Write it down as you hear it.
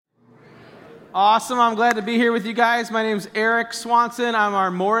Awesome. I'm glad to be here with you guys. My name's Eric Swanson. I'm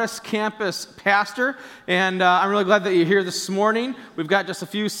our Morris campus pastor, and I'm really glad that you're here this morning. We've got just a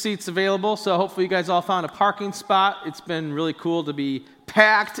few seats available, so hopefully you guys all found a parking spot. It's been really cool to be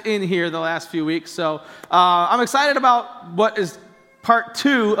packed in here the last few weeks, so I'm excited about what is part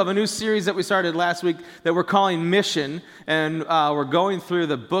 2 of a new series that we started last week that we're calling Mission, and we're going through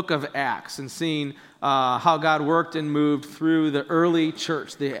the book of Acts and seeing how God worked and moved through the early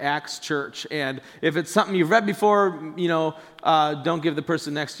church, the Acts church. And if it's something you've read before, don't give the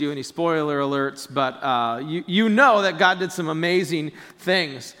person next to you any spoiler alerts, but you know that God did some amazing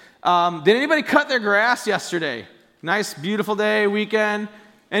things. Did anybody cut their grass yesterday? Nice, beautiful day, weekend.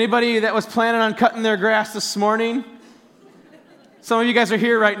 Anybody that was planning on cutting their grass this morning? Some of you guys are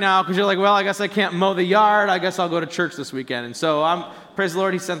here right now because you're like, well, I guess I can't mow the yard. I guess I'll go to church this weekend. And so praise the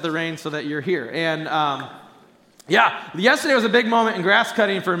Lord, He sent the rain so that you're here. And yesterday was a big moment in grass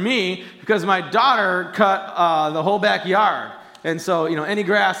cutting for me because my daughter cut the whole backyard. And so, any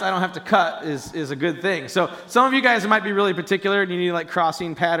grass I don't have to cut is a good thing. So some of you guys might be really particular and you need like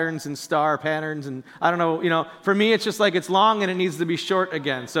crossing patterns and star patterns. And I don't know, for me, it's just like it's long and it needs to be short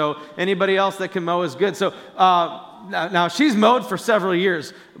again. So anybody else that can mow is good. So, now she's mowed for several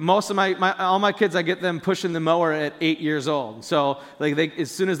years. Most of all my kids, I get them pushing the mower at 8 years old. So as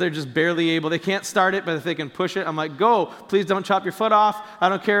soon as they're just barely able, they can't start it, but if they can push it, I'm like, go, please don't chop your foot off. I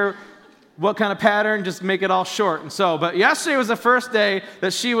don't care what kind of pattern, just make it all short. But yesterday was the first day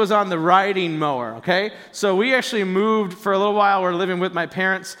that she was on the riding mower, okay? So we actually moved for a little while. We're living with my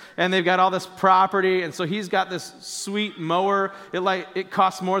parents, and they've got all this property, and so he's got this sweet mower. It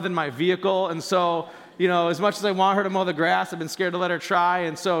costs more than my vehicle, and so as much as I want her to mow the grass, I've been scared to let her try.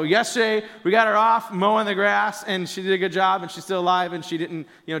 And so yesterday, we got her off mowing the grass, and she did a good job, and she's still alive, and she didn't,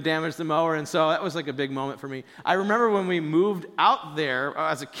 damage the mower. And so that was like a big moment for me. I remember when we moved out there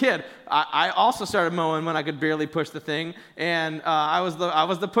as a kid, I also started mowing when I could barely push the thing, and I was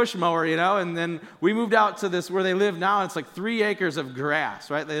the push mower, and then we moved out to this where they live now. It's like 3 acres of grass,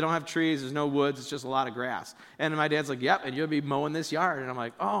 right? They don't have trees, there's no woods, it's just a lot of grass. And my dad's like, yep, and you'll be mowing this yard. And I'm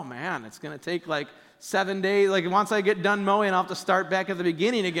like, oh man, it's going to take like 7 days. Like once I get done mowing, I'll have to start back at the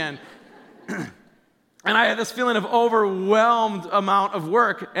beginning again. And I had this feeling of overwhelmed amount of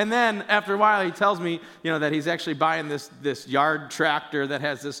work. And then after a while, he tells me, that he's actually buying this yard tractor that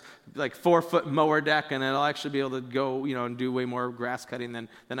has this like 4-foot mower deck, and it'll actually be able to go, and do way more grass cutting than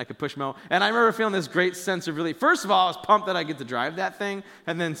I could push mow. And I remember feeling this great sense of relief. First of all, I was pumped that I get to drive that thing.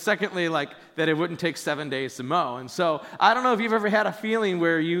 And then secondly, that it wouldn't take 7 days to mow. And so I don't know if you've ever had a feeling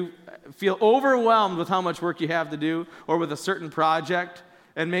where you feel overwhelmed with how much work you have to do or with a certain project.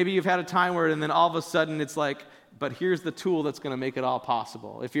 And maybe you've had a time where, and then all of a sudden it's like, but here's the tool that's going to make it all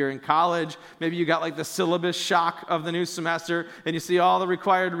possible. If you're in college, maybe you got like the syllabus shock of the new semester, and you see all the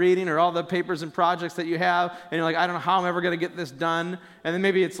required reading or all the papers and projects that you have, and you're like, I don't know how I'm ever going to get this done. And then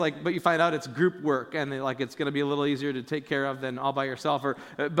maybe it's like, but you find out it's group work, and it's going to be a little easier to take care of than all by yourself.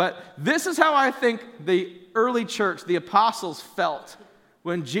 But this is how I think the early church, the apostles, felt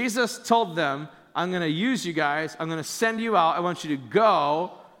when Jesus told them, I'm going to use you guys. I'm going to send you out. I want you to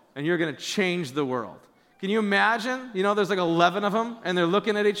go, and you're going to change the world. Can you imagine? There's like 11 of them, and they're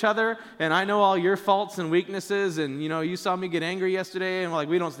looking at each other, and I know all your faults and weaknesses, and, you saw me get angry yesterday, and we're like,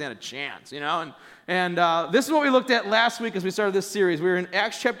 we don't stand a chance, And this is what we looked at last week as we started this series. We were in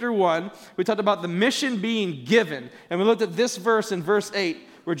Acts chapter 1. We talked about the mission being given, and we looked at this verse in verse 8,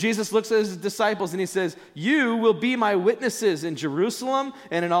 where Jesus looks at his disciples and he says, you will be my witnesses in Jerusalem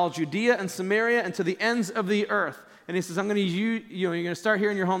and in all Judea and Samaria and to the ends of the earth. And he says, I'm going to use you, you're going to start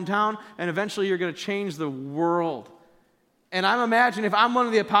here in your hometown, and eventually you're going to change the world. And I'm imagining if I'm one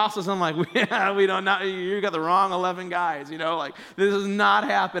of the apostles, I'm like, we don't know, you got the wrong 11 guys, this is not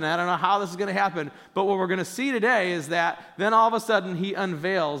happening. I don't know how this is going to happen. But what we're going to see today is that then all of a sudden he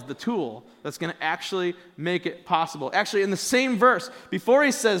unveils the tool that's going to actually make it possible. Actually, in the same verse, before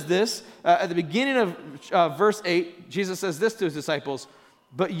he says this, at the beginning of verse 8, Jesus says this to his disciples,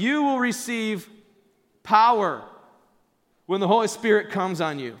 but you will receive power when the Holy Spirit comes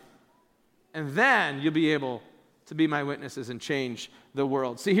on you. And then you'll be able to be my witnesses and change the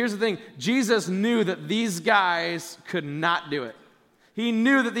world. See, here's the thing. Jesus knew that these guys could not do it. He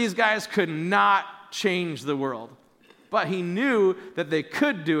knew that these guys could not change the world. But he knew that they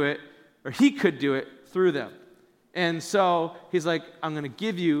could do it, or he could do it through them. And so he's like, I'm going to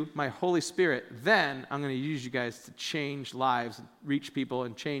give you my Holy Spirit. Then I'm going to use you guys to change lives, reach people,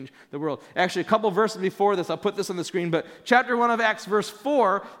 and change the world. Actually, a couple verses before this, I'll put this on the screen, but chapter 1 of Acts, verse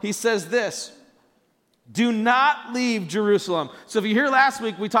 4, he says this, Do not leave Jerusalem. So if you hear last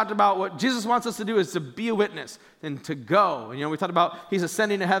week, we talked about what Jesus wants us to do is to be a witness and to go. And, we talked about he's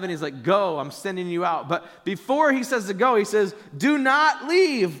ascending to heaven. He's like, go, I'm sending you out. But before he says to go, he says, do not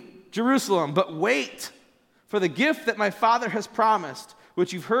leave Jerusalem, but wait for the gift that my Father has promised,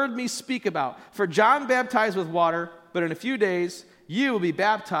 which you've heard me speak about. For John baptized with water, but in a few days you will be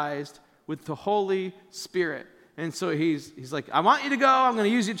baptized with the Holy Spirit. And so he's like, I want you to go. I'm going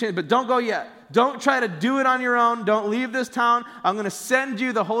to use you to change, but don't go yet. Don't try to do it on your own. Don't leave this town. I'm going to send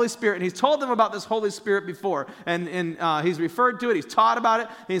you the Holy Spirit. And he's told them about this Holy Spirit before. And he's referred to it. He's taught about it.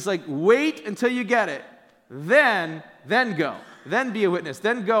 And he's like, wait until you get it. Then go. Then be a witness.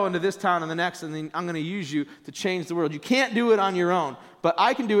 Then go into this town and the next, and then I'm going to use you to change the world. You can't do it on your own, but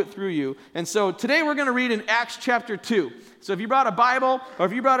I can do it through you. And so today we're going to read in Acts chapter 2. So if you brought a Bible or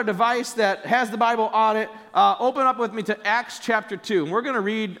if you brought a device that has the Bible on it, open up with me to Acts chapter 2. And we're going to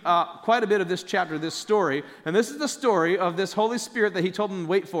read quite a bit of this chapter, this story. And this is the story of this Holy Spirit that he told them to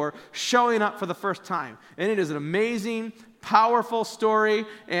wait for, showing up for the first time. And it is an amazing, powerful story.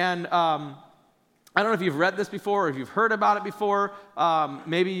 And I don't know if you've read this before or if you've heard about it before.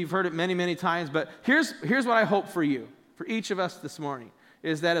 Maybe you've heard it many, many times. But here's what I hope for you, for each of us this morning,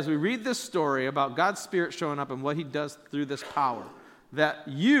 is that as we read this story about God's Spirit showing up and what he does through this power, that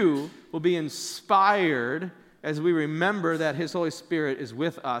you will be inspired as we remember that his Holy Spirit is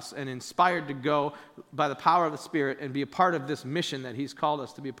with us and inspired to go by the power of the Spirit and be a part of this mission that he's called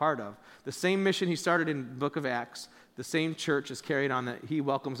us to be a part of. The same mission he started in the book of Acts, the same church is carried on that he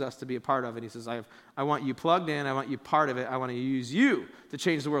welcomes us to be a part of. And he says, I want you plugged in. I want you part of it. I want to use you to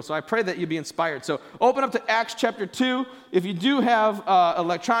change the world. So I pray that you be inspired. So open up to Acts chapter 2. If you do have an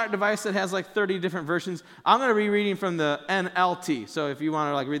electronic device that has like 30 different versions, I'm going to be reading from the NLT. So if you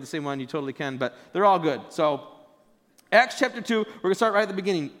want to read the same one, you totally can. But they're all good. So Acts chapter 2, we're going to start right at the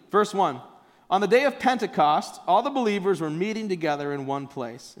beginning. Verse 1. On the day of Pentecost, all the believers were meeting together in one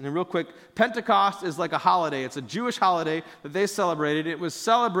place. And then real quick, Pentecost is like a holiday. It's a Jewish holiday that they celebrated. It was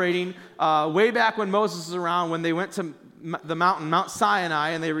celebrating way back when Moses was around, when they went to the mountain, Mount Sinai,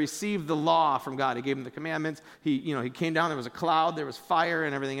 and they received the law from God. He gave them the commandments. He came down. There was a cloud. There was fire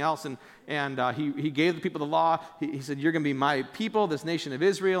and everything else. And he gave the people the law. He said, you're going to be my people, this nation of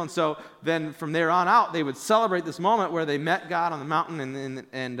Israel. And so then from there on out, they would celebrate this moment where they met God on the mountain.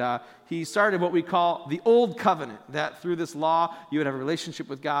 And he started what we call the Old Covenant, that through this law, you would have a relationship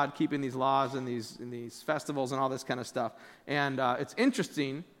with God, keeping these laws and these festivals and all this kind of stuff. And it's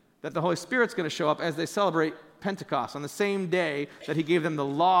interesting that the Holy Spirit's going to show up as they celebrate Pentecost. On the same day that he gave them the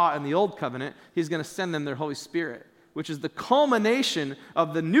law and the Old Covenant, he's going to send them their Holy Spirit, which is the culmination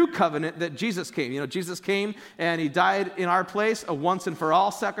of the new covenant that Jesus came. Jesus came and he died in our place, a once and for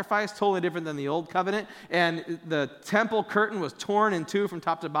all sacrifice, totally different than the old covenant. And the temple curtain was torn in two from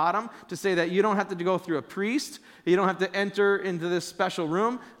top to bottom to say that you don't have to go through a priest. You don't have to enter into this special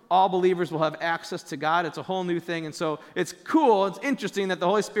room. All believers will have access to God. It's a whole new thing. And so it's cool, it's interesting that the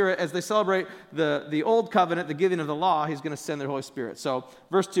Holy Spirit, as they celebrate the old covenant, the giving of the law, he's going to send their Holy Spirit. So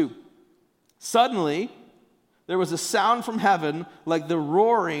verse 2, suddenly there was a sound from heaven like the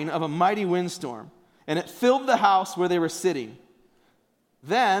roaring of a mighty windstorm, and it filled the house where they were sitting.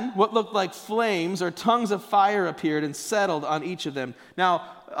 Then what looked like flames or tongues of fire appeared and settled on each of them.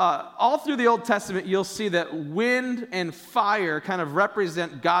 Now, all through the Old Testament, you'll see that wind and fire kind of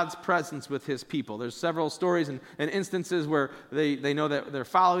represent God's presence with his people. There's several stories and instances where they know that they're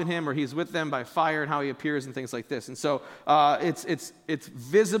following him or he's with them by fire and how he appears and things like this. And so it's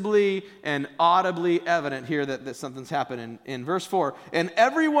visibly and audibly evident here that something's happening. In verse 4, and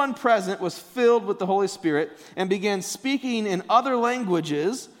everyone present was filled with the Holy Spirit and began speaking in other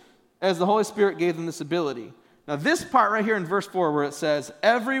languages as the Holy Spirit gave them this ability. Now, this part right here in verse 4 where it says,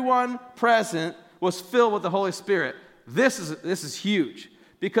 everyone present was filled with the Holy Spirit, this is huge.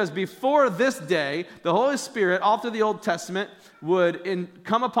 Because before this day, the Holy Spirit, all through the Old Testament, would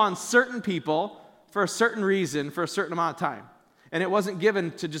come upon certain people for a certain reason, for a certain amount of time. And it wasn't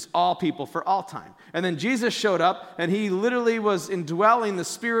given to just all people for all time. And then Jesus showed up, and he literally was indwelling the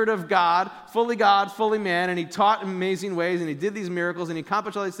Spirit of God, fully man, and he taught in amazing ways, and he did these miracles, and he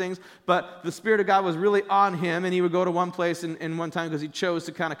accomplished all these things, but the Spirit of God was really on him, and he would go to one place in one time because he chose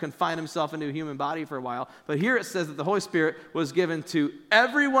to kind of confine himself into a human body for a while. But here it says that the Holy Spirit was given to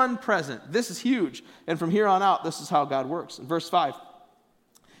everyone present. This is huge. And from here on out, this is how God works. In verse 5,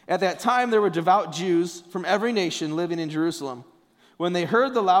 at that time there were devout Jews from every nation living in Jerusalem. When they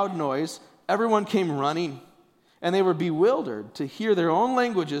heard the loud noise, everyone came running, and they were bewildered to hear their own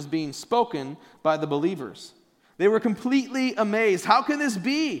languages being spoken by the believers. They were completely amazed. How can this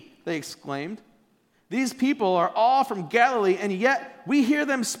be? They exclaimed. These people are all from Galilee, and yet we hear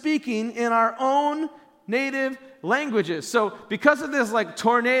them speaking in our own native languages. So because of this like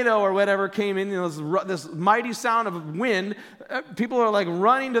tornado or whatever came in, this mighty sound of wind, people are like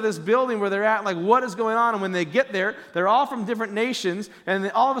running to this building where they're at, like what is going on? And when they get there, they're all from different nations, and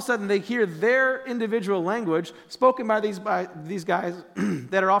then all of a sudden they hear their individual language spoken by these guys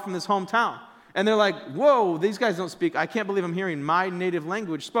that are all from this hometown. And they're like, whoa, these guys don't speak. I can't believe I'm hearing my native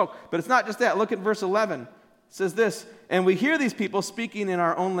language spoke. But it's not just that. Look at verse 11. It says this, and we hear these people speaking in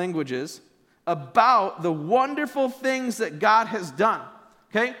our own languages about the wonderful things that God has done.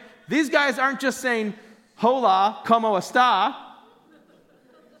 Okay? These guys aren't just saying, hola, como esta.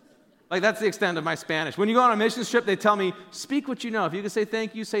 Like, that's the extent of my Spanish. When you go on a mission trip, they tell me, speak what you know. If you can say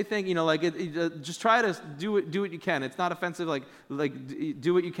thank you, say thank you. You know, like, just try to do what you can. It's not offensive, like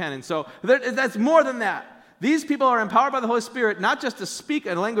do what you can. And so that's more than that. These people are empowered by the Holy Spirit not just to speak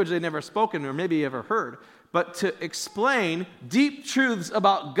a language they've never spoken or maybe ever heard, but to explain deep truths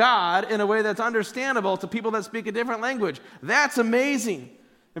about God in a way that's understandable to people that speak a different language. That's amazing.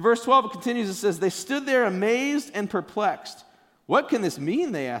 In verse 12, it continues, it says, they stood there amazed and perplexed. What can this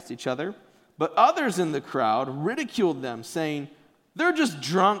mean, they asked each other. But others in the crowd ridiculed them, saying, they're just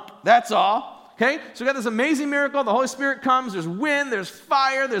drunk, that's all. Okay, so we got this amazing miracle. The Holy Spirit comes. There's wind, there's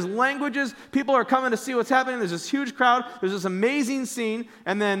fire, there's languages. People are coming to see what's happening. There's this huge crowd. There's this amazing scene.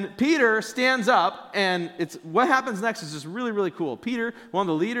 And then Peter stands up, and what happens next is just really, really cool. Peter, one of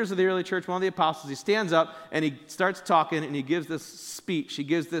the leaders of the early church, one of the apostles, he stands up, and he starts talking, and he gives this speech. He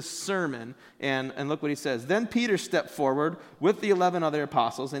gives this sermon, and look what he says. Then Peter stepped forward with the 11 other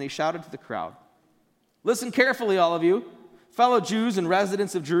apostles, and he shouted to the crowd, listen carefully, all of you, fellow Jews and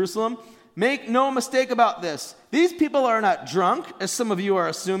residents of Jerusalem. Make no mistake about this. These people are not drunk, as some of you are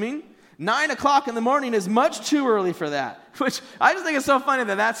assuming. 9 o'clock in the morning is much too early for that. Which I just think it's so funny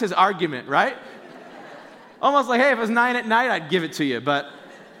that that's his argument, right? Almost like, hey, if it was 9 at night, I'd give it to you. But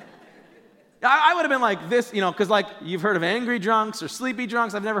I would have been like this, because like you've heard of angry drunks or sleepy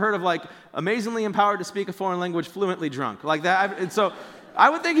drunks. I've never heard of like amazingly empowered to speak a foreign language fluently drunk. Like that. And so I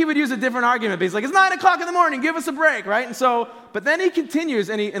would think he would use a different argument, but he's like, it's 9 o'clock in the morning, give us a break, right? And so, but then he continues,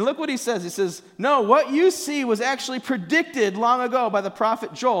 and look what he says. He says, no, what you see was actually predicted long ago by the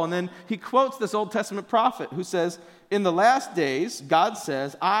prophet Joel. And then he quotes this Old Testament prophet who says, in the last days, God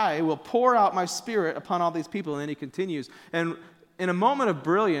says, I will pour out my spirit upon all these people. And then he continues. And in a moment of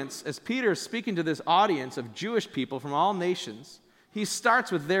brilliance, as Peter is speaking to this audience of Jewish people from all nations, he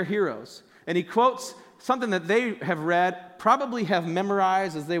starts with their heroes. And he quotes something that they have read, probably have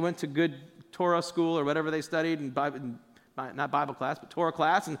memorized as they went to good Torah school or whatever they studied, not Bible class, but Torah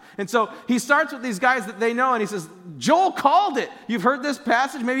class. And so he starts with these guys that they know, and he says, Joel called it. You've heard this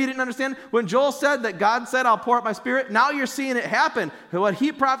passage. Maybe you didn't understand. When Joel said that God said, I'll pour out my spirit, now you're seeing it happen. What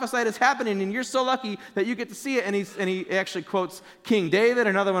he prophesied is happening, and you're so lucky that you get to see it. And he actually quotes King David,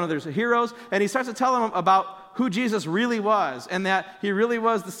 another one of their heroes, and he starts to tell them about who Jesus really was, and that he really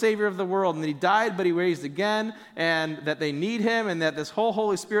was the Savior of the world, and that he died, but he raised again, and that they need him, and that this whole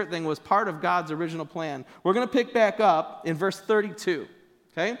Holy Spirit thing was part of God's original plan. We're going to pick back up in verse 32,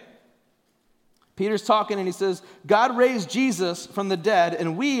 okay? Peter's talking, and he says, God raised Jesus from the dead,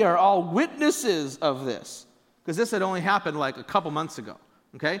 and we are all witnesses of this. Because this had only happened like a couple months ago.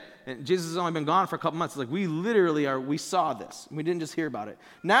 Okay? And Jesus has only been gone for a couple months. It's like we saw this. We didn't just hear about it.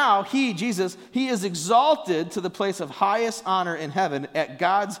 Now, Jesus, he is exalted to the place of highest honor in heaven at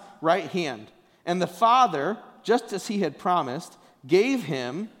God's right hand. And the Father, just as he had promised, gave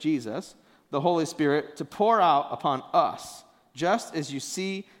him, Jesus, the Holy Spirit to pour out upon us, just as you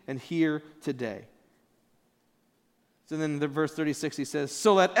see and hear today. So then in verse 36 he says,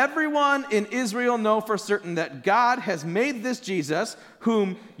 so let everyone in Israel know for certain that God has made this Jesus,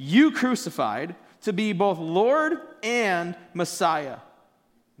 whom you crucified, to be both Lord and Messiah.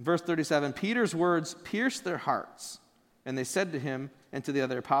 Verse 37, Peter's words pierced their hearts, and they said to him and to the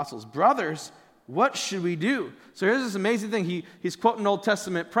other apostles, brothers, what should we do? So here's this amazing thing. He's quoting Old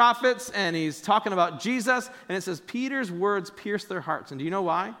Testament prophets, and he's talking about Jesus, and it says Peter's words pierced their hearts. And do you know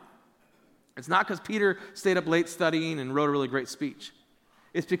why? It's not because Peter stayed up late studying and wrote a really great speech.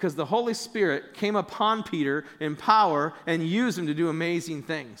 It's because the Holy Spirit came upon Peter in power and used him to do amazing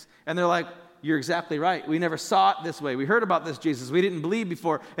things. And they're like, you're exactly right. We never saw it this way. We heard about this Jesus. We didn't believe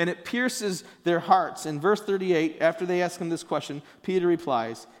before. And it pierces their hearts. In verse 38, after they ask him this question, Peter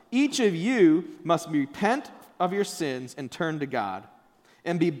replies, each of you must repent of your sins and turn to God,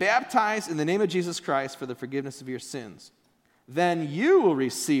 and be baptized in the name of Jesus Christ for the forgiveness of your sins. Then you will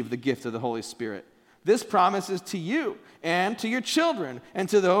receive the gift of the Holy Spirit. This promise is to you and to your children and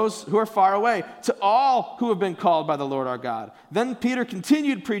to those who are far away, to all who have been called by the Lord our God. Then Peter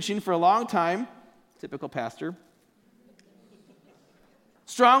continued preaching for a long time, typical pastor,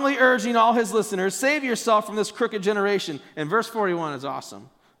 strongly urging all his listeners, save yourself from this crooked generation. And verse 41 is awesome.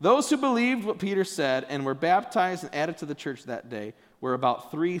 Those who believed what Peter said and were baptized and added to the church that day were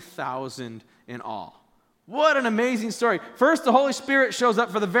about 3,000 in all. What an amazing story. First, the Holy Spirit shows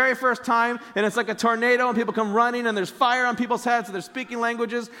up for the very first time, and it's like a tornado, and people come running, and there's fire on people's heads, and they're speaking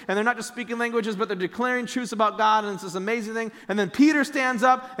languages, and they're not just speaking languages, but they're declaring truths about God, and it's this amazing thing. And then Peter stands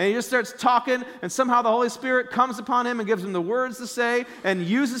up, and he just starts talking, and somehow the Holy Spirit comes upon him and gives him the words to say, and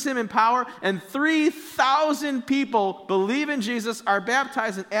uses him in power, and 3,000 people believe in Jesus, are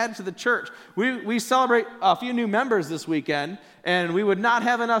baptized, and added to the church. We celebrate a few new members this weekend, and we would not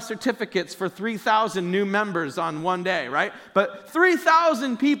have enough certificates for 3,000 new members on one day, right? But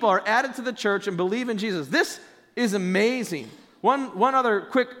 3,000 people are added to the church and believe in Jesus. This is amazing. One other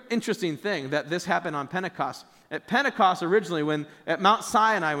quick interesting thing that this happened on Pentecost. At Pentecost originally, at Mount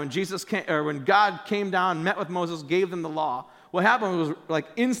Sinai, when God came down, met with Moses, gave them the law, what happened was like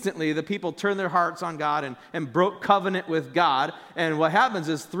instantly the people turned their hearts on God and broke covenant with God. And what happens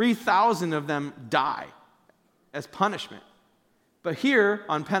is 3,000 of them die as punishment. But here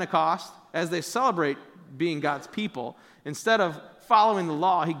on Pentecost, as they celebrate being God's people, instead of following the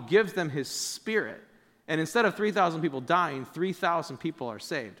law, he gives them his Spirit. And instead of 3,000 people dying, 3,000 people are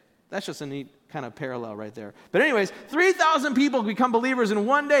saved. That's just a neat kind of parallel right there. But anyways, 3,000 people become believers in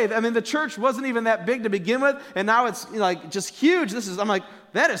one day. I mean, the church wasn't even that big to begin with, and now it's like just huge. I'm like,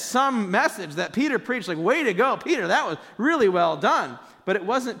 that is some message that Peter preached. Like, way to go, Peter. That was really well done. But it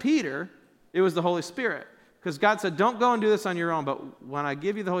wasn't Peter. It was the Holy Spirit. Because God said, don't go and do this on your own, but when I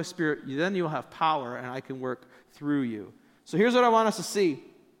give you the Holy Spirit, then you'll have power and I can work through you. So here's what I want us to see.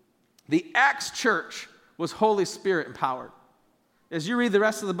 The Acts church was Holy Spirit empowered. As you read the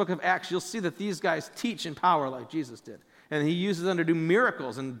rest of the book of Acts, you'll see that these guys teach in power like Jesus did. And he uses them to do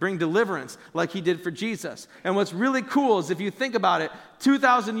miracles and bring deliverance like he did for Jesus. And what's really cool is if you think about it,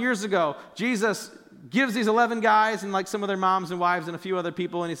 2,000 years ago, Jesus gives these 11 guys and like some of their moms and wives and a few other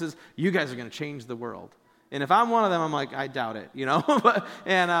people, and he says, you guys are going to change the world. And if I'm one of them, I'm like, I doubt it, you know?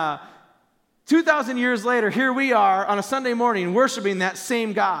 And 2,000 years later, here we are on a Sunday morning worshiping that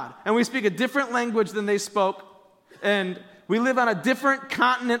same God. And we speak a different language than they spoke. And we live on a different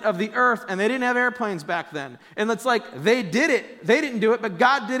continent of the earth, and they didn't have airplanes back then. And it's like they did it. They didn't do it, but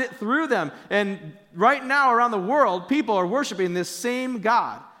God did it through them. And right now around the world, people are worshiping this same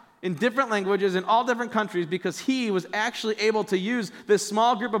God in different languages in all different countries because he was actually able to use this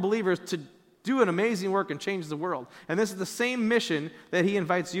small group of believers to do an amazing work and change the world. And this is the same mission that he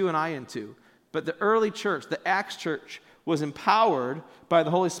invites you and I into. But the early church, the Acts church, was empowered by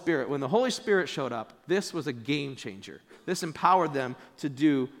the Holy Spirit. When the Holy Spirit showed up, this was a game changer. This empowered them to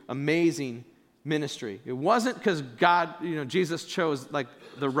do amazing ministry. It wasn't because God, Jesus chose like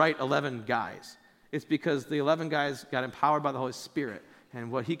the right 11 guys. It's because the 11 guys got empowered by the Holy Spirit.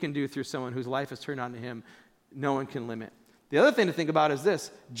 And what he can do through someone whose life is turned on to him, no one can limit. The other thing to think about is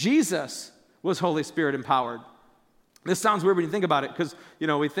this. Jesus was Holy Spirit empowered. This sounds weird when you think about it because,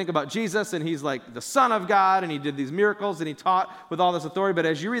 we think about Jesus and he's like the Son of God and he did these miracles and he taught with all this authority. But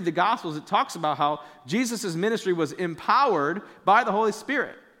as you read the Gospels, it talks about how Jesus' ministry was empowered by the Holy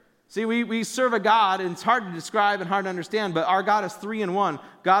Spirit. See, we serve a God, and it's hard to describe and hard to understand, but our God is 3 in 1.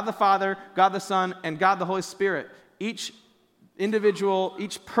 God the Father, God the Son, and God the Holy Spirit. Each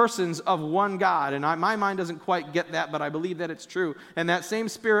person's of one God. And my mind doesn't quite get that, but I believe that it's true. And that same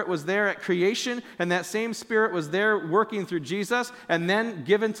Spirit was there at creation, and that same Spirit was there working through Jesus, and then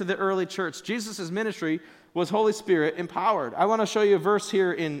given to the early church. Jesus' ministry was Holy Spirit empowered. I want to show you a verse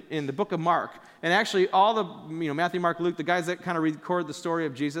here in the book of Mark. And actually, all the, Matthew, Mark, Luke, the guys that kind of record the story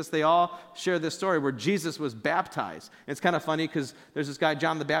of Jesus, they all share this story where Jesus was baptized. And it's kind of funny because there's this guy,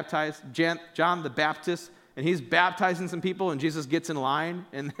 John the Baptist, and he's baptizing some people, and Jesus gets in line,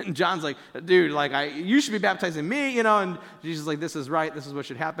 and then John's like, dude, you should be baptizing me, and Jesus is like, this is right, this is what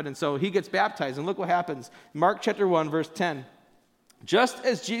should happen, and so he gets baptized, and look what happens. Mark chapter 1, verse 10. Just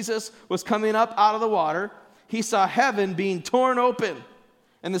as Jesus was coming up out of the water, he saw heaven being torn open,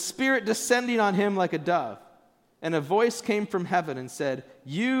 and the Spirit descending on him like a dove. And a voice came from heaven and said,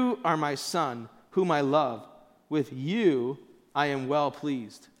 you are my Son, whom I love. With you I am well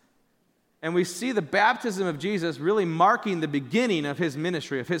pleased. And we see the baptism of Jesus really marking the beginning of his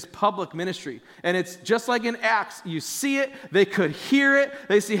ministry, of his public ministry. And it's just like in Acts. You see it. They could hear it.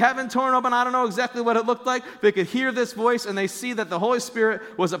 They see heaven torn open. I don't know exactly what it looked like. They could hear this voice, and they see that the Holy Spirit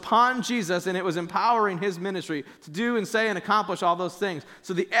was upon Jesus, and it was empowering his ministry to do and say and accomplish all those things.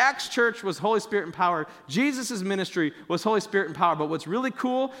 So the Acts church was Holy Spirit empowered. Jesus' ministry was Holy Spirit empowered. But what's really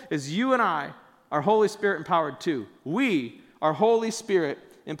cool is you and I are Holy Spirit empowered too. We are Holy Spirit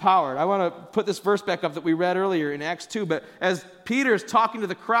empowered. I want to put this verse back up that we read earlier in Acts 2, but as Peter's talking to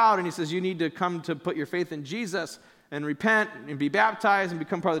the crowd and he says, you need to come to put your faith in Jesus and repent and be baptized and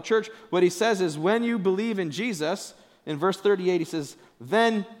become part of the church, what he says is, when you believe in Jesus, in verse 38, he says,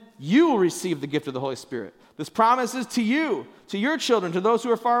 then you will receive the gift of the Holy Spirit. This promise is to you, to your children, to those who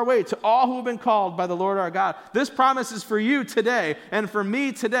are far away, to all who have been called by the Lord our God. This promise is for you today and for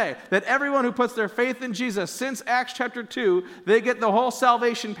me today, that everyone who puts their faith in Jesus since Acts chapter 2, they get the whole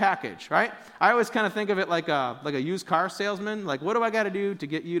salvation package, right? I always kind of think of it like a used car salesman. Like, what do I got to do to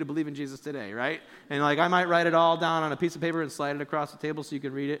get you to believe in Jesus today, right? And like, I might write it all down on a piece of paper and slide it across the table so you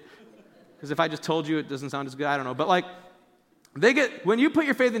can read it. Because if I just told you, it doesn't sound as good. I don't know. But like, when you put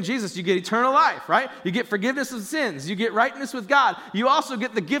your faith in Jesus, you get eternal life, right? You get forgiveness of sins. You get rightness with God. You also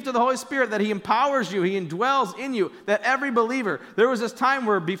get the gift of the Holy Spirit, that he empowers you. He indwells in you, that every believer. There was this time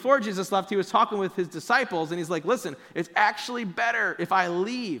where before Jesus left, he was talking with his disciples, and he's like, listen, it's actually better if I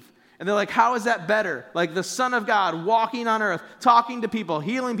leave. And they're like, how is that better? Like the Son of God walking on earth, talking to people,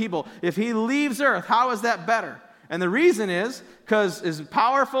 healing people. If he leaves earth, how is that better? And the reason is because as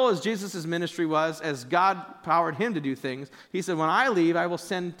powerful as Jesus' ministry was, as God powered him to do things, he said, when I leave, I will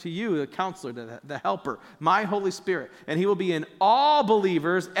send to you the counselor, the helper, my Holy Spirit. And he will be in all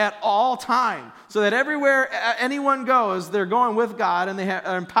believers at all time. So that everywhere anyone goes, they're going with God and they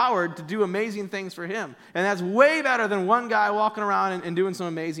are empowered to do amazing things for him. And that's way better than one guy walking around and doing some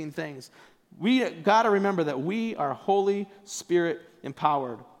amazing things. We got to remember that we are Holy Spirit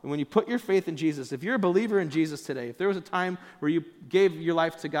empowered. And when you put your faith in Jesus, if you're a believer in Jesus today, if there was a time where you gave your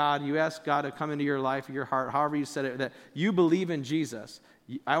life to God, you asked God to come into your life, your heart, however you said it, that you believe in Jesus,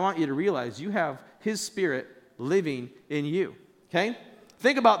 I want you to realize you have his Spirit living in you, okay?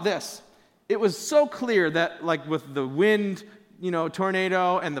 Think about this. It was so clear that, like with the wind,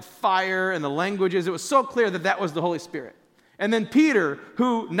 tornado and the fire and the languages, it was so clear that that was the Holy Spirit. And then Peter,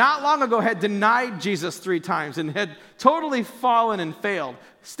 who not long ago had denied Jesus 3 times and had totally fallen and failed,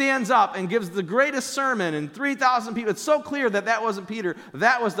 stands up and gives the greatest sermon, and 3,000 people. It's so clear that that wasn't Peter.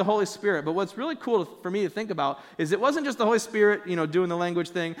 That was the Holy Spirit. But what's really cool for me to think about is it wasn't just the Holy Spirit, doing the language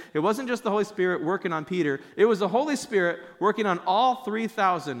thing. It wasn't just the Holy Spirit working on Peter. It was the Holy Spirit working on all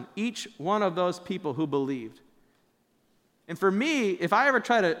 3,000, each one of those people who believed. And for me, if I ever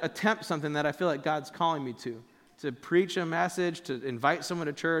try to attempt something that I feel like God's calling me to preach a message, to invite someone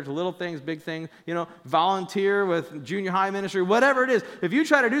to church, little things, big things, volunteer with junior high ministry, whatever it is. If you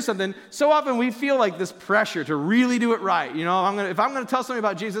try to do something, so often we feel like this pressure to really do it right. If I'm going to tell somebody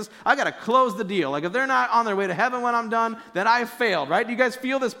about Jesus, I got to close the deal. Like if they're not on their way to heaven when I'm done, then I failed, right? Do you guys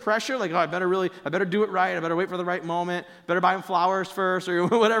feel this pressure? Like, I better do it right. I better wait for the right moment. Better buy them flowers first or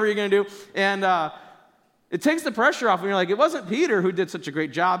whatever you're going to do. And, it takes the pressure off when you're like, it wasn't Peter who did such a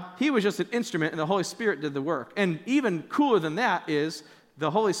great job. He was just an instrument, and the Holy Spirit did the work. And even cooler than that is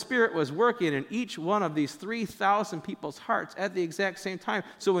the Holy Spirit was working in each one of these 3,000 people's hearts at the exact same time.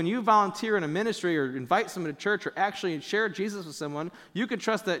 So when you volunteer in a ministry or invite someone to church or actually share Jesus with someone, you can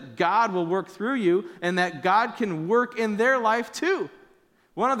trust that God will work through you and that God can work in their life too.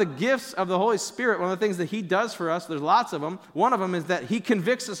 One of the gifts of the Holy Spirit, one of the things that he does for us, there's lots of them, one of them is that he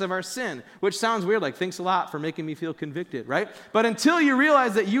convicts us of our sin, which sounds weird, like thanks a lot for making me feel convicted, right? But until you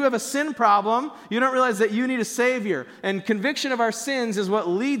realize that you have a sin problem, you don't realize that you need a Savior. And conviction of our sins is what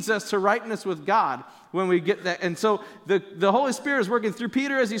leads us to rightness with God when we get that. And so the Holy Spirit is working through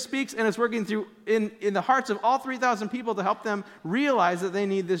Peter as he speaks, and it's working through in the hearts of all 3,000 people to help them realize that they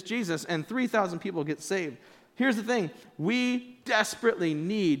need this Jesus, and 3,000 people get saved. Here's the thing. We desperately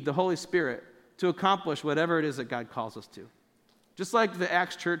need the Holy Spirit to accomplish whatever it is that God calls us to. Just like the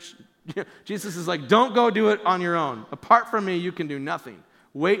Acts church, Jesus is like, don't go do it on your own. Apart from me, you can do nothing.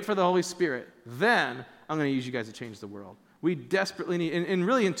 Wait for the Holy Spirit. Then I'm going to use you guys to change the world. We desperately need, and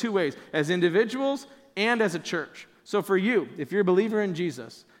really in 2 ways, as individuals and as a church. So for you, if you're a believer in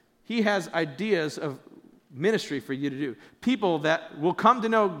Jesus, he has ideas of ministry for you to do. People that will come to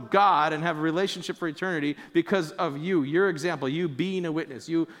know God and have a relationship for eternity because of you, your example, you being a witness,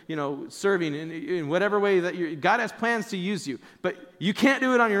 you serving in whatever way that God has plans to use you. But you can't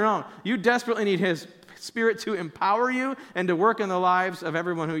do it on your own. You desperately need his Spirit to empower you and to work in the lives of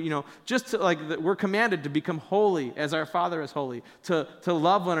everyone who, we're commanded to become holy as our Father is holy, to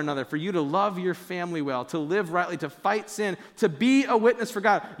love one another, for you to love your family well, to live rightly, to fight sin, to be a witness for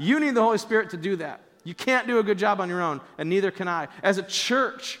God. You need the Holy Spirit to do that. You can't do a good job on your own, and neither can I. As a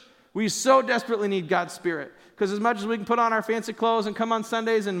church, we so desperately need God's Spirit. Because as much as we can put on our fancy clothes and come on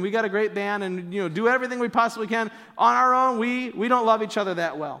Sundays and we got a great band and do everything we possibly can, on our own, we don't love each other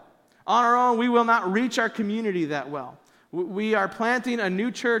that well. On our own, we will not reach our community that well. We are planting a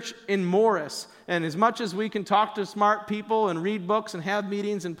new church in Morris, and as much as we can talk to smart people and read books and have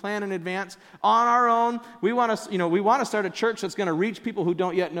meetings and plan in advance on our own, we want to start a church that's going to reach people who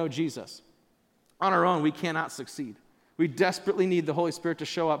don't yet know Jesus. On our own, we cannot succeed. We desperately need the Holy Spirit to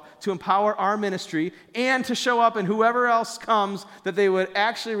show up, to empower our ministry, and to show up in whoever else comes, that they would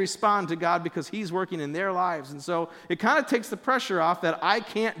actually respond to God because He's working in their lives. And so it kind of takes the pressure off that I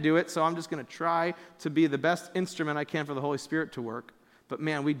can't do it, so I'm just going to try to be the best instrument I can for the Holy Spirit to work. But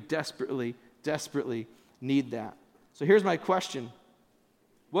man, we desperately, desperately need that. So here's my question.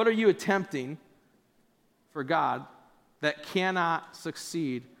 What are you attempting for God that cannot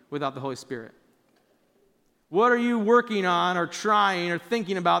succeed without the Holy Spirit? What are you working on or trying or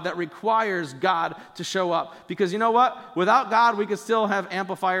thinking about that requires God to show up? Because you know what? Without God, we could still have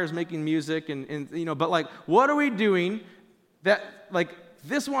amplifiers making music but like, what are we doing that, like,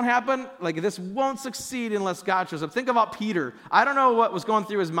 this won't happen, like, this won't succeed unless God shows up? Think about Peter. I don't know what was going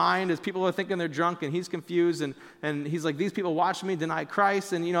through his mind as people are thinking they're drunk and he's confused and he's like, these people watch me deny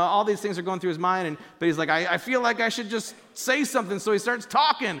Christ, and all these things are going through his mind, but he's like, I feel like I should just say something, so he starts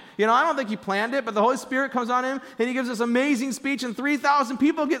talking. I don't think he planned it, but the Holy Spirit comes on him and he gives this amazing speech and 3,000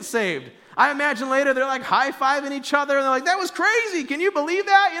 people get saved. I imagine later they're like high-fiving each other and they're like, that was crazy. Can you believe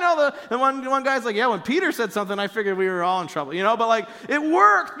that? The one guy's like, yeah, when Peter said something, I figured we were all in trouble, but like it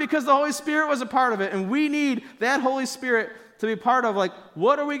worked because the Holy Spirit was a part of it, and we need that Holy Spirit to be part of, like,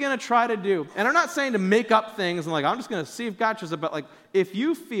 what are we going to try to do? And I'm not saying to make up things and like, I'm just going to see if God shows up, but like, if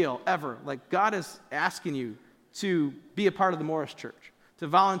you feel ever like God is asking you to be a part of the Morris Church, to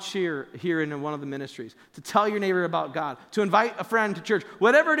volunteer here in one of the ministries, to tell your neighbor about God, to invite a friend to church,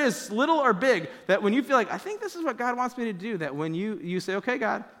 whatever it is, little or big, that when you feel like, I think this is what God wants me to do, that when you say, okay,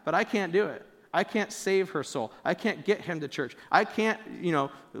 God, but I can't do it. I can't save her soul. I can't get him to church. I can't,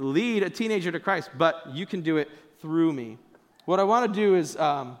 lead a teenager to Christ, but you can do it through me. What I want to do is,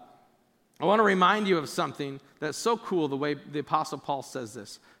 I want to remind you of something that's so cool, the way the Apostle Paul says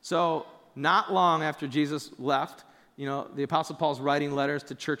this. So not long after Jesus left, the Apostle Paul's writing letters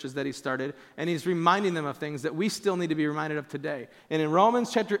to churches that he started, and he's reminding them of things that we still need to be reminded of today. And in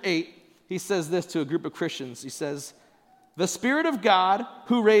Romans chapter 8, he says this to a group of Christians. He says, the Spirit of God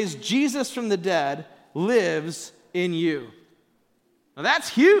who raised Jesus from the dead lives in you. Now that's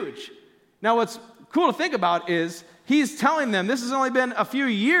huge. Now what's cool to think about is he's telling them this has only been a few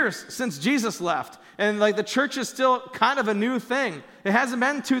years since Jesus left. And like the church is still kind of a new thing. It hasn't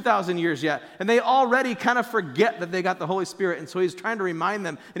been 2,000 years yet. And they already kind of forget that they got the Holy Spirit. And so he's trying to remind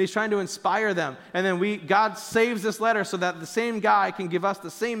them and he's trying to inspire them. And then God saves this letter so that the same guy can give us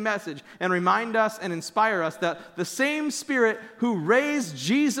the same message and remind us and inspire us that the same Spirit who raised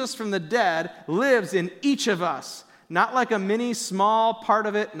Jesus from the dead lives in each of us. Not like a mini small part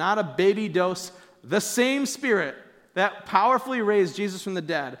of it, not a baby dose. The same Spirit that powerfully raised Jesus from the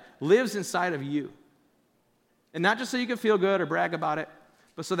dead lives inside of you. And not just so you can feel good or brag about it,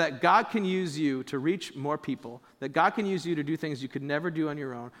 but so that God can use you to reach more people, that God can use you to do things you could never do on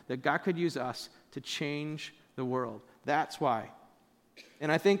your own, that God could use us to change the world. That's why. And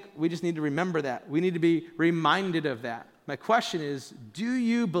I think we just need to remember that. We need to be reminded of that. My question is, do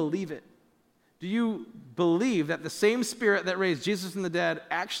you believe it? Do you believe that the same Spirit that raised Jesus from the dead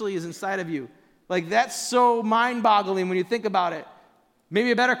actually is inside of you? Like, that's so mind-boggling when you think about it.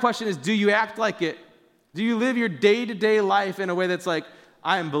 Maybe a better question is, do you act like it? Do you live your day-to-day life in a way that's like,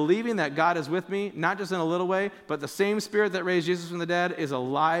 I am believing that God is with me, not just in a little way, but the same Spirit that raised Jesus from the dead is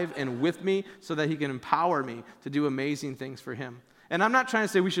alive and with me so that he can empower me to do amazing things for him. And I'm not trying to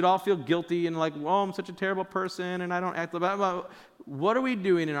say we should all feel guilty and like, oh, I'm such a terrible person and I don't act like that. What are we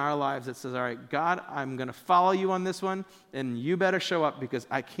doing in our lives that says, all right, God, I'm going to follow you on this one, and you better show up because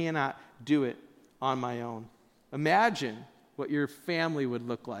I cannot do it on my own. Imagine what your family would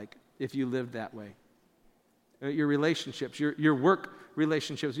look like if you lived that way. Your relationships, your work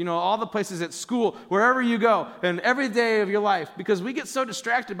relationships, all the places at school, wherever you go, and every day of your life, because we get so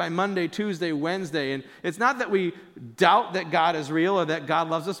distracted by Monday, Tuesday, Wednesday, and it's not that we doubt that God is real or that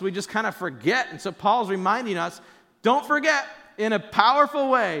God loves us, we just kind of forget. And so Paul's reminding us, don't forget, in a powerful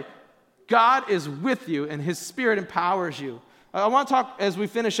way, God is with you and his Spirit empowers you. I want to talk, as we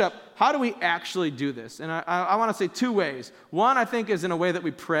finish up, how do we actually do this? And I want to say two ways. One, I think, is in a way that we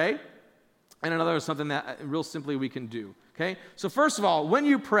pray. And another is something that real simply we can do, okay? So first of all, when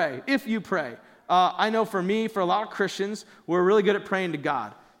you pray, if you pray, I know for me, for a lot of Christians, we're really good at praying to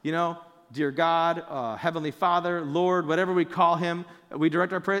God. dear God, Heavenly Father, Lord, whatever we call him, we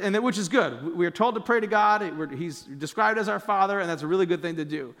direct our prayer, and which is good. We are told to pray to God. He's described as our Father, and that's a really good thing to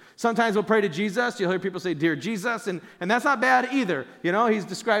do. Sometimes we'll pray to Jesus. You'll hear people say, dear Jesus, and that's not bad either. You know, he's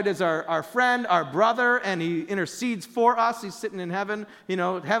described as our friend, our brother, and he intercedes for us. He's sitting in heaven, you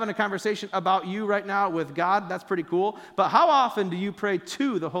know, having a conversation about you right now with God. That's pretty cool. But how often do you pray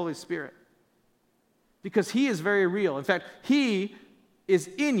to the Holy Spirit? Because he is very real. In fact, he is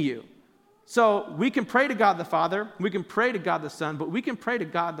in you. So we can pray to God the Father, we can pray to God the Son, but we can pray to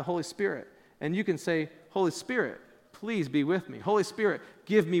God the Holy Spirit. And you can say, Holy Spirit, please be with me. Holy Spirit,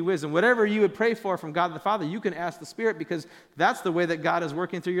 give me wisdom. Whatever you would pray for from God the Father, you can ask the Spirit, because that's the way that God is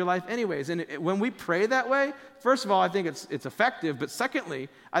working through your life anyways. And when we pray that way, first of all, I think it's effective. But secondly,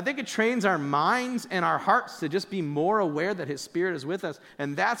 I think it trains our minds and our hearts to just be more aware that his Spirit is with us.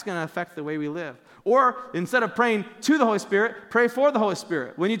 And that's going to affect the way we live. Or instead of praying to the Holy Spirit, pray for the Holy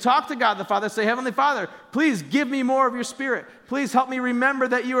Spirit. When you talk to God the Father, say, Heavenly Father, please give me more of your Spirit. Please help me remember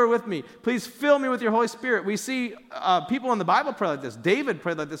that you are with me. Please fill me with your Holy Spirit. We see people in the Bible pray like this. David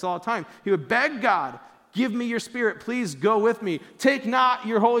prayed like this all the time. He would beg God, give me your Spirit. Please go with me. Take not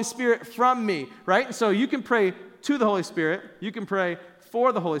your Holy Spirit from me. Right? And so you can pray to the Holy Spirit. You can pray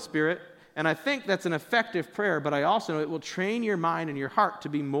for the Holy Spirit. And I think that's an effective prayer, but I also know it will train your mind and your heart to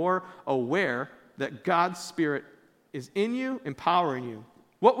be more aware that God's Spirit is in you, empowering you.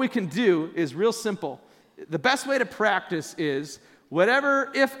 What we can do is real simple. The best way to practice is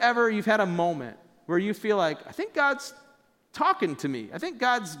whatever, if ever you've had a moment where you feel like, I think God's talking to me. I think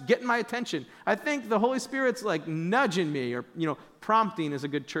God's getting my attention. I think the Holy Spirit's like nudging me, or, you know, prompting is a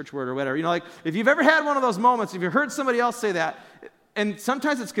good church word or whatever. You know, like if you've ever had one of those moments, if you've heard somebody else say that, and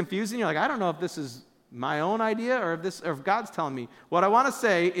sometimes it's confusing, you're like, I don't know if this is my own idea or if God's telling me. What I want to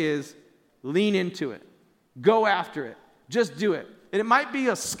say is, lean into it. Go after it. Just do it. And it might be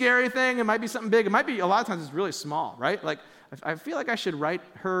a scary thing. It might be something big. It might be, a lot of times it's really small, right? Like, I feel like I should write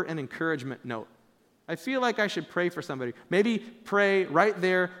her an encouragement note. I feel like I should pray for somebody. Maybe pray right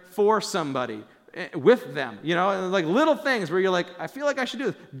there for somebody, with them, you know, like little things where you're like, I feel like I should do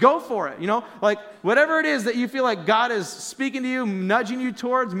this. Go for it, you know, like whatever it is that you feel like God is speaking to you, nudging you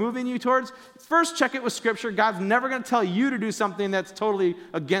towards, moving you towards, first check it with Scripture. God's never going to tell you to do something that's totally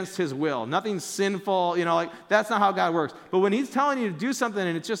against his will. Nothing sinful, you know, like that's not how God works. But when he's telling you to do something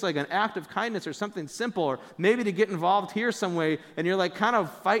and it's just like an act of kindness or something simple, or maybe to get involved here some way, and you're like kind of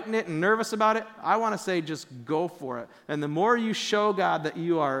fighting it and nervous about it, I want to say just go for it. And the more you show God that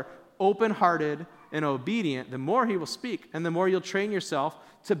you are open-hearted and obedient, the more he will speak, and the more you'll train yourself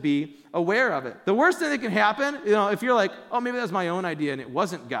to be aware of it. The worst thing that can happen, you know, if you're like, oh, maybe that's my own idea and it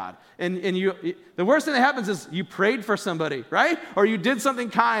wasn't God, and the worst thing that happens is you prayed for somebody, right? Or you did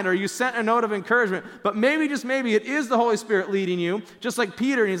something kind, or you sent a note of encouragement, but maybe, just maybe, it is the Holy Spirit leading you, just like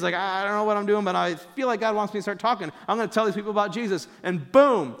Peter, and he's like, I don't know what I'm doing, but I feel like God wants me to start talking. I'm going to tell these people about Jesus, and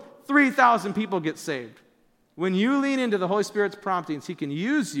boom, 3,000 people get saved. When you lean into the Holy Spirit's promptings, he can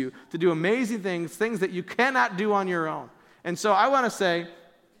use you to do amazing things that you cannot do on your own. And so I want to say,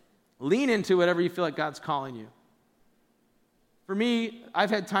 lean into whatever you feel like God's calling you. For me, I've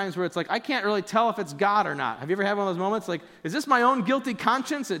had times where it's like, I can't really tell if it's God or not. Have you ever had one of those moments? Like, is this my own guilty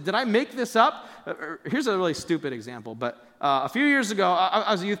conscience? Did I make this up? Here's a really stupid example, but a few years ago,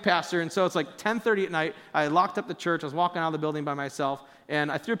 I was a youth pastor, and so it's like 10:30 at night. I locked up the church. I was walking out of the building by myself, and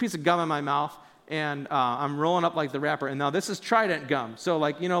I threw a piece of gum in my mouth, and I'm rolling up like the wrapper. And now this is Trident gum. So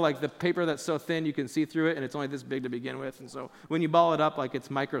like, you know, like the paper that's so thin you can see through it, and it's only this big to begin with. And so when you ball it up, like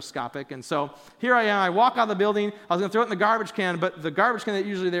it's microscopic. And so here I am. I walk out of the building. I was going to throw it in the garbage can, but the garbage can that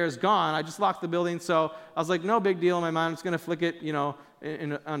usually there is gone. I just locked the building. So I was like, no big deal in my mind. I'm just going to flick it, you know,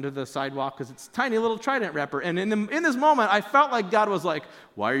 under the sidewalk because it's a tiny little Trident wrapper. And in this moment, I felt like God was like,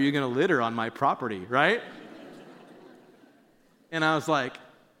 why are you going to litter on my property, right? And I was like,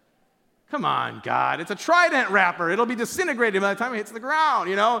 come on, God, it's a Trident wrapper. It'll be disintegrated by the time it hits the ground,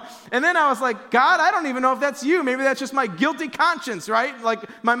 you know? And then I was like, God, I don't even know if that's you. Maybe that's just my guilty conscience, right? Like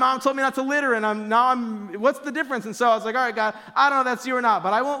my mom told me not to litter, and what's the difference? And so I was like, all right, God, I don't know if that's you or not,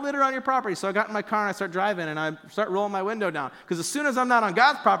 but I won't litter on your property. So I got in my car and I start driving, and I start rolling my window down. Because as soon as I'm not on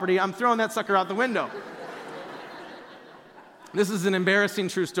God's property, I'm throwing that sucker out the window. This is an embarrassing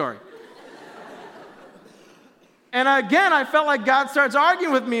true story. And again, I felt like God starts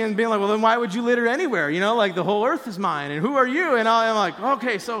arguing with me and being like, well, then why would you litter anywhere? You know, like the whole earth is mine, and who are you? And I'm like,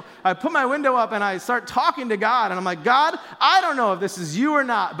 okay, so I put my window up and I start talking to God, and I'm like, God, I don't know if this is you or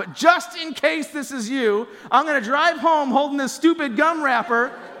not, but just in case this is you, I'm going to drive home holding this stupid gum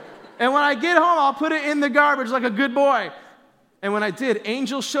wrapper, and when I get home, I'll put it in the garbage like a good boy. And when I did,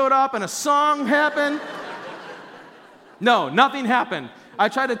 angels showed up and a song happened. No, nothing happened. I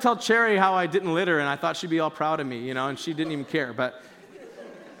tried to tell Cherry how I didn't litter, and I thought she'd be all proud of me, and she didn't even care. But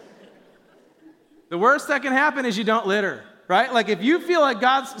the worst that can happen is you don't litter, right? Like if you feel like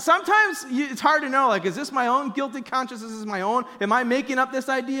sometimes it's hard to know, like, is this my own guilty conscience? Is this my own? Am I making up this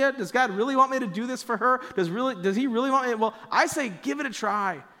idea? Does God really want me to do this for her? Does he really want me? Well, I say give it a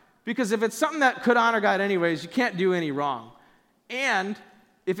try. Because if it's something that could honor God anyways, you can't do any wrong. And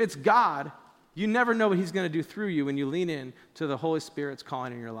if it's God, you never know what he's going to do through you when you lean in to the Holy Spirit's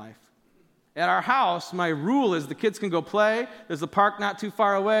calling in your life. At our house, my rule is the kids can go play. There's a park not too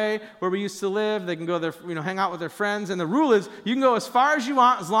far away where we used to live. They can go there, hang out with their friends. And the rule is you can go as far as you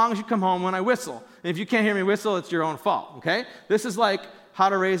want as long as you come home when I whistle. And if you can't hear me whistle, it's your own fault, okay? This is like how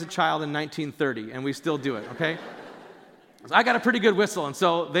to raise a child in 1930, and we still do it, okay? So I got a pretty good whistle, and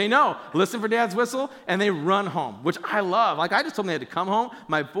so they know, listen for Dad's whistle, and they run home, which I love. Like, I just told them they had to come home.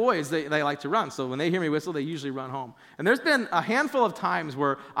 My boys, they like to run, so when they hear me whistle, they usually run home. And there's been a handful of times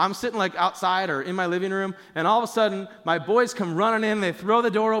where I'm sitting, like, outside or in my living room, and all of a sudden, my boys come running in, they throw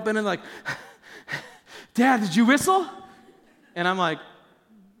the door open, and like, Dad, did you whistle? And I'm like,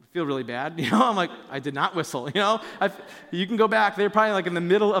 feel really bad, I'm like, I did not whistle, You can go back, they're probably like in the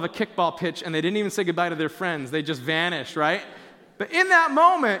middle of a kickball pitch and they didn't even say goodbye to their friends, they just vanished, right? But in that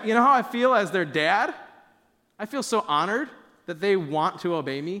moment, you know how I feel as their dad? I feel so honored that they want to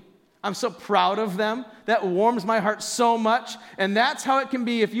obey me. I'm so proud of them. That warms my heart so much. And that's how it can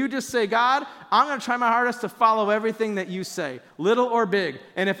be if you just say, God, I'm going to try my hardest to follow everything that you say, little or big.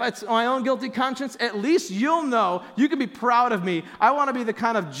 And if it's my own guilty conscience, at least you'll know you can be proud of me. I want to be the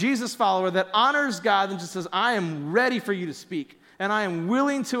kind of Jesus follower that honors God and just says, I am ready for you to speak. And I am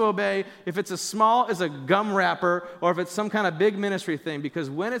willing to obey if it's as small as a gum wrapper or if it's some kind of big ministry thing.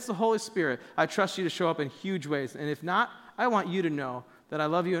 Because when it's the Holy Spirit, I trust you to show up in huge ways. And if not, I want you to know that I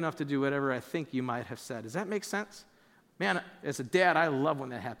love you enough to do whatever I think you might have said. Does that make sense? Man, as a dad, I love when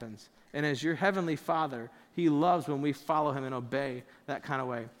that happens. And as your heavenly Father, he loves when we follow him and obey that kind of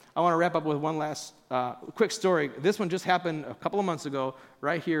way. I want to wrap up with one last quick story. This one just happened a couple of months ago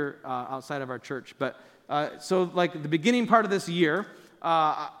right here outside of our church. But so like the beginning part of this year,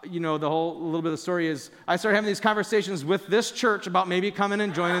 the little bit of the story is I started having these conversations with this church about maybe coming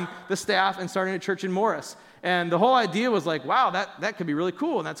and joining the staff and starting a church in Morris. And the whole idea was like, wow, that could be really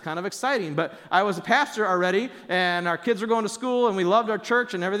cool, and that's kind of exciting. But I was a pastor already, and our kids were going to school, and we loved our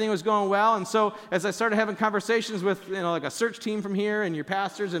church, and everything was going well. And so as I started having conversations with, like a search team from here, and your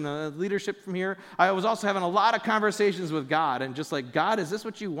pastors, and the leadership from here, I was also having a lot of conversations with God, and just like, God, is this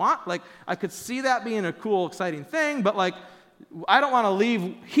what you want? Like, I could see that being a cool, exciting thing, but like, I don't want to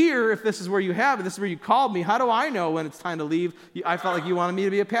leave here if this is where you have it. This is where you called me. How do I know when it's time to leave? I felt like you wanted me to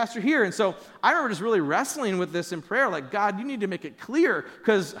be a pastor here. And so I remember just really wrestling with this in prayer, like, God, you need to make it clear,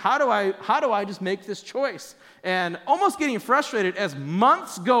 because how do I just make this choice? And almost getting frustrated as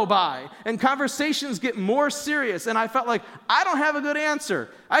months go by and conversations get more serious. And I felt like I don't have a good answer.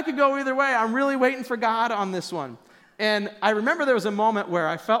 I could go either way. I'm really waiting for God on this one. And I remember there was a moment where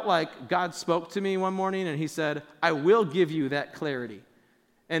I felt like God spoke to me one morning and he said, I will give you that clarity.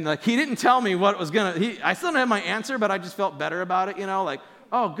 And like, he didn't tell me what was I still don't have my answer, but I just felt better about it, like,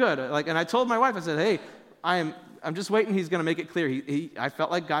 oh, good. Like, and I told my wife, I said, hey, I'm just waiting. He's going to make it clear. I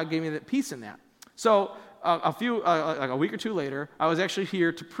felt like God gave me that peace in that. So like a week or two later, I was actually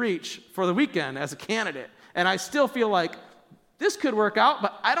here to preach for the weekend as a candidate. And I still feel like this could work out,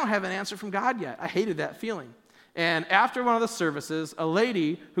 but I don't have an answer from God yet. I hated that feeling. And after one of the services, a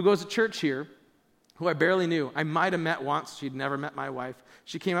lady who goes to church here, who I barely knew, I might have met once, she'd never met my wife,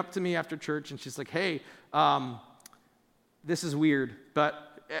 she came up to me after church and she's like, hey, this is weird,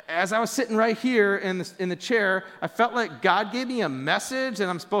 but as I was sitting right here in the chair, I felt like God gave me a message and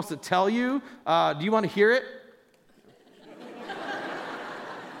I'm supposed to tell you. Do you want to hear it?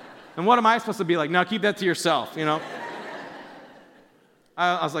 And what am I supposed to be like? No, keep that to yourself,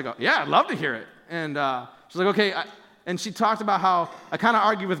 I was like, oh, yeah, I'd love to hear it. And she's like, okay. And she talked about how I kind of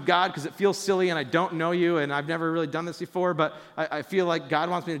argue with God because it feels silly and I don't know you and I've never really done this before, but I feel like God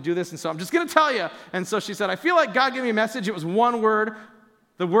wants me to do this, and so I'm just going to tell you. And so she said, I feel like God gave me a message. It was one word.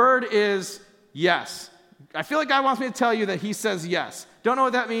 The word is yes. I feel like God wants me to tell you that he says yes. Don't know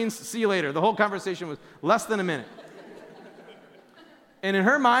what that means. See you later. The whole conversation was less than a minute. And in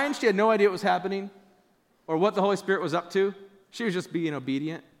her mind, she had no idea what was happening or what the Holy Spirit was up to. She was just being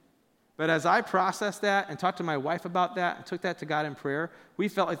obedient. But as I processed that and talked to my wife about that and took that to God in prayer, we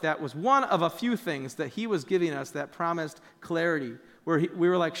felt like that was one of a few things that he was giving us that promised clarity, where we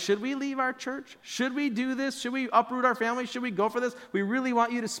were like, should we leave our church? Should we do this? Should we uproot our family? Should we go for this? We really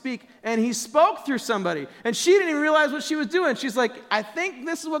want you to speak. And he spoke through somebody. And she didn't even realize what she was doing. She's like, I think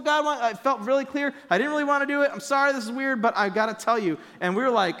this is what God wants. I felt really clear. I didn't really want to do it. I'm sorry, this is weird, but I got to tell you. And we were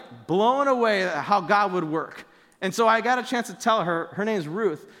like blown away at how God would work. And so I got a chance to tell her name's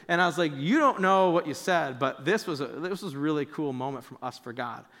Ruth, and I was like, you don't know what you said, but this was a really cool moment from us for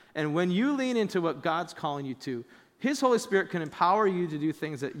God. And when you lean into what God's calling you to, his Holy Spirit can empower you to do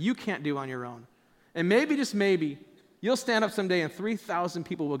things that you can't do on your own. And maybe, just maybe, you'll stand up someday and 3,000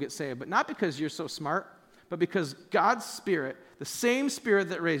 people will get saved, but not because you're so smart, but because God's Spirit, the same Spirit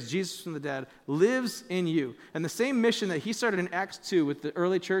that raised Jesus from the dead, lives in you. And the same mission that he started in Acts 2 with the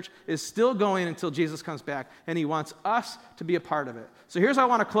early church is still going until Jesus comes back, and he wants us to be a part of it. So here's how I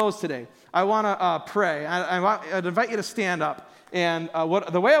want to close today. I want to pray. I'd invite you to stand up. And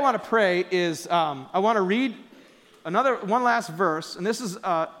the way I want to pray is I want to read one last verse, and this is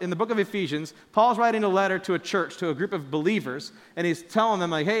in the book of Ephesians. Paul's writing a letter to a church, to a group of believers, and he's telling them,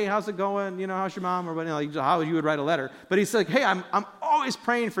 like, hey, how's it going? You know, how's your mom? Or like, how you would write a letter. But he's like, hey, I'm always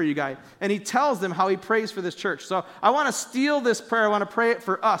praying for you guys. And he tells them how he prays for this church. So I want to steal this prayer. I want to pray it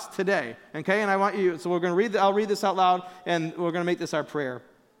for us today, okay? And I want you, so we're going to read, I'll read this out loud, and we're going to make this our prayer.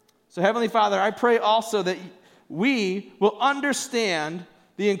 So Heavenly Father, I pray also that we will understand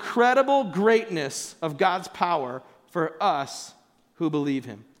the incredible greatness of God's power for us who believe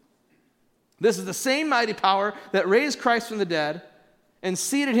him. This is the same mighty power that raised Christ from the dead and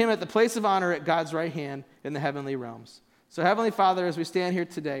seated him at the place of honor at God's right hand in the heavenly realms. So Heavenly Father, as we stand here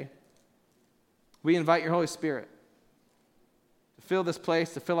today, we invite your Holy Spirit to fill this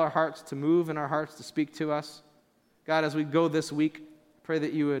place, to fill our hearts, to move in our hearts, to speak to us. God, as we go this week, pray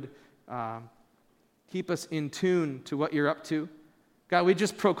that you would keep us in tune to what you're up to. God, we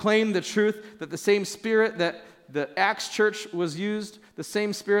just proclaim the truth that the same Spirit that the Acts church was used, the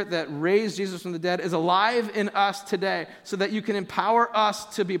same Spirit that raised Jesus from the dead is alive in us today, so that you can empower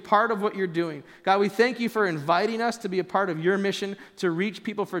us to be part of what you're doing. God, we thank you for inviting us to be a part of your mission to reach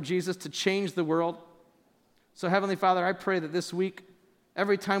people for Jesus, to change the world. So Heavenly Father, I pray that this week,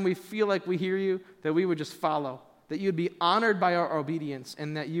 every time we feel like we hear you, that we would just follow, that you'd be honored by our obedience,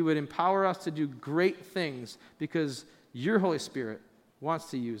 and that you would empower us to do great things because your Holy Spirit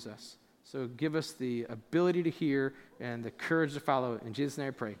wants to use us. So give us the ability to hear and the courage to follow. In Jesus' name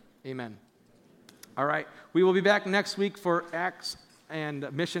I pray. Amen. All right. We will be back next week for Acts and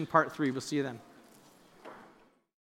Mission Part 3. We'll see you then.